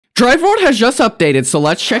Drive World has just updated, so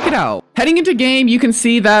let's check it out. Heading into game, you can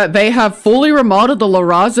see that they have fully remodeled the La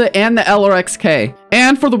Raza and the LRXK.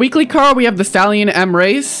 And for the weekly car, we have the Stallion M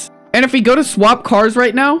Race. And if we go to swap cars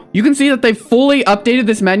right now, you can see that they've fully updated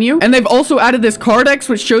this menu. And they've also added this card X,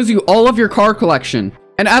 which shows you all of your car collection.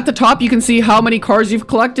 And at the top, you can see how many cars you've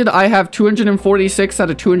collected. I have 246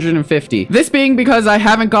 out of 250. This being because I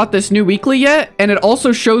haven't got this new weekly yet. And it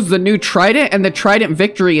also shows the new Trident and the Trident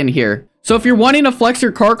Victory in here. So if you're wanting to flex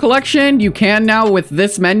your car collection, you can now with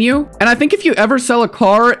this menu. And I think if you ever sell a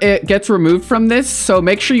car, it gets removed from this. So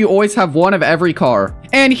make sure you always have one of every car.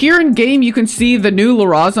 And here in game, you can see the new La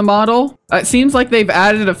Raza model. It seems like they've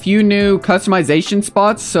added a few new customization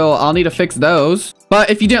spots, so I'll need to fix those.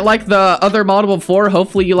 But if you didn't like the other model before,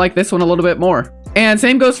 hopefully you like this one a little bit more. And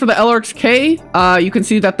same goes for the LRXK. You can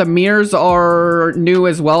see that the mirrors are new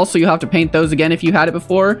as well, so you have to paint those again if you had it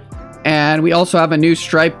before. And we also have a new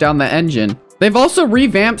stripe down the engine. They've also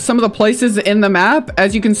revamped some of the places in the map.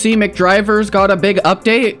 As you can see, McDriver's got a big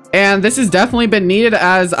update. And this has definitely been needed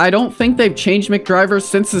as I don't think they've changed McDriver's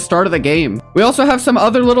since the start of the game. We also have some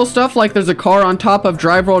other little stuff like there's a car on top of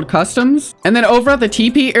Drive World Customs. And then over at the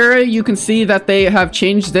TP area, you can see that they have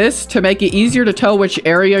changed this to make it easier to tell which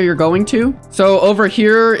area you're going to. So over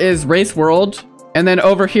here is Race World. And then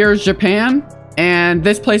over here is Japan. And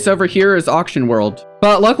this place over here is Auction World.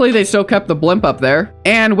 But luckily they still kept the blimp up there.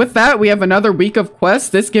 And with that, we have another week of quests,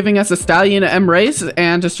 this giving us a Stallion M Race.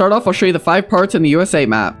 And to start off, I'll show you the 5 parts in the USA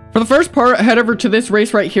map. For the first part, head over to this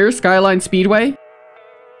race right here, Skyline Speedway.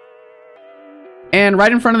 And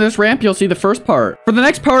right in front of this ramp, you'll see the first part. For the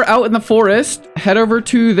next part out in the forest, head over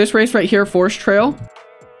to this race right here, Forest Trail.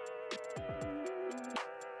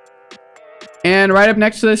 And right up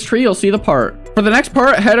next to this tree, you'll see the part. For the next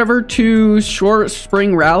part, head over to Short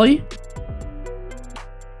Spring Rally.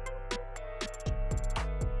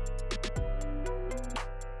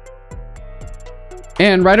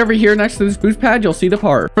 And right over here next to this boost pad, you'll see the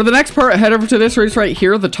part. For the next part, head over to this race right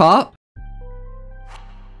here, the top.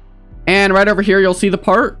 And right over here, you'll see the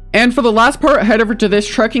part. And for the last part, head over to this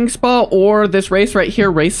trekking spot or this race right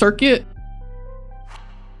here, Race Circuit.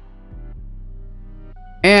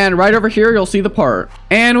 And right over here, you'll see the part.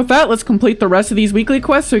 And with that, let's complete the rest of these weekly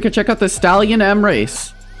quests so you can check out the Stallion M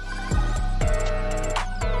Race.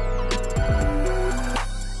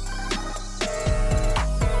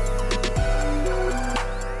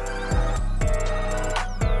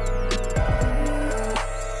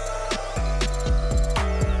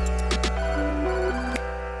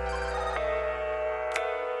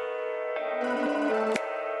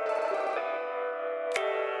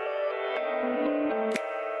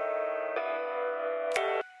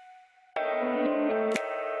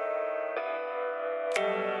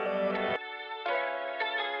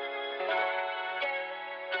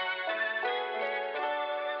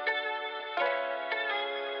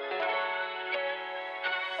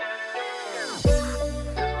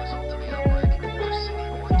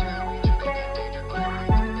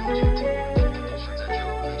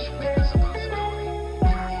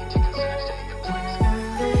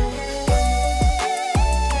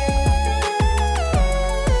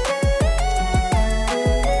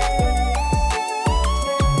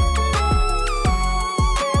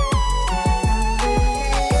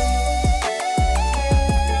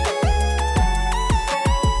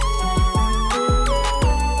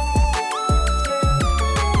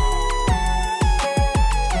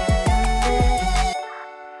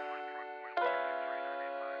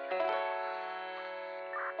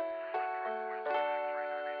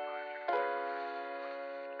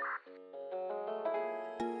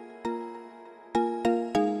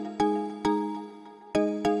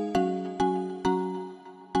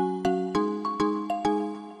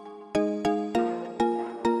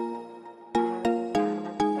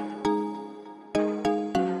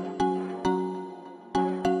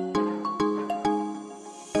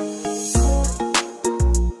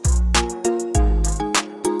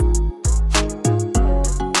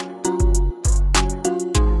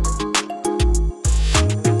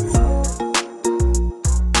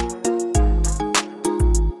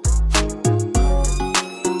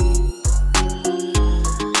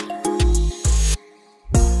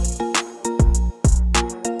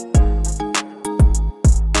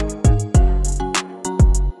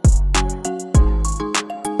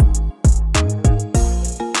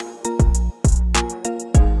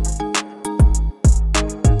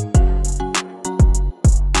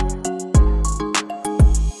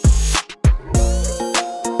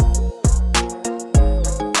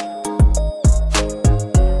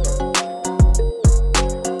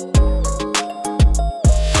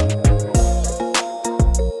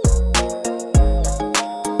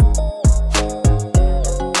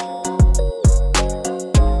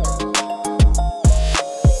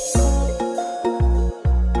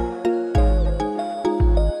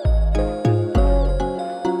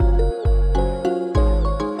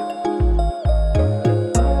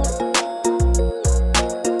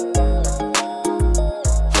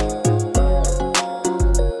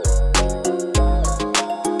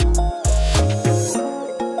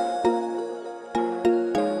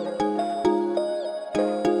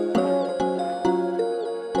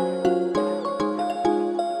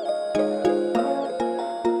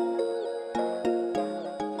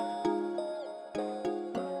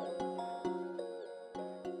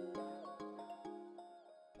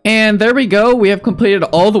 And there we go. We have completed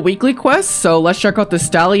all the weekly quests. So let's check out the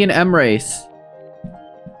Stallion M race.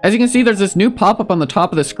 As you can see, there's this new pop-up on the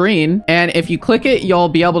top of the screen. And if you click it, you'll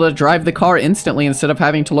be able to drive the car instantly instead of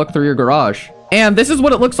having to look through your garage. And this is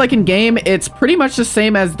what it looks like in game. It's pretty much the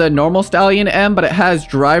same as the normal Stallion M, but it has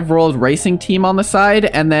Drive World Racing Team on the side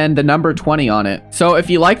and then the number 20 on it. So if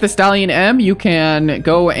you like the Stallion M, you can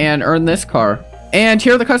go and earn this car. And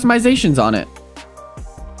here are the customizations on it.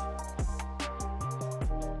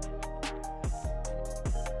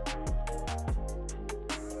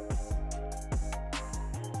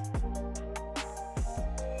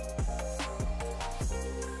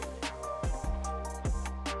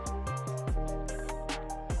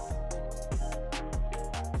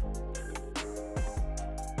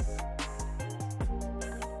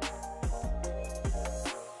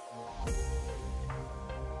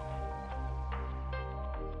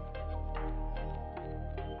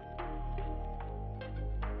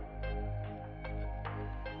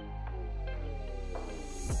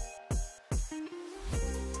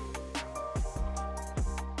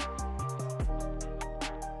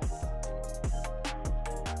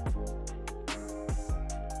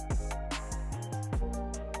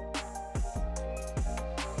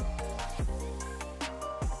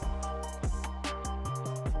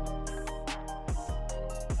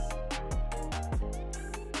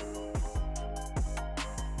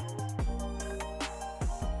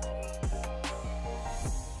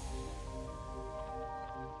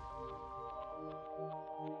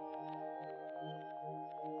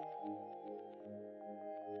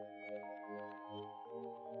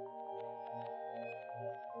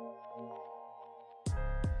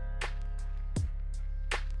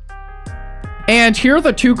 And here are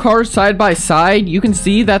the two cars side by side. You can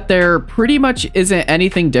see that there pretty much isn't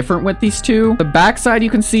anything different with these two. The back side you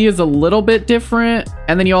can see is a little bit different.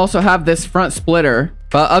 And then you also have this front splitter.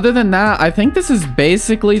 But other than that, I think this is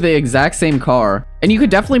basically the exact same car. And you could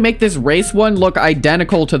definitely make this race one look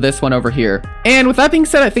identical to this one over here. And with that being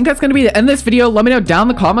said, I think that's going to be the end of this video. Let me know down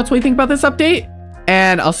in the comments what you think about this update.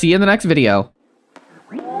 And I'll see you in the next video.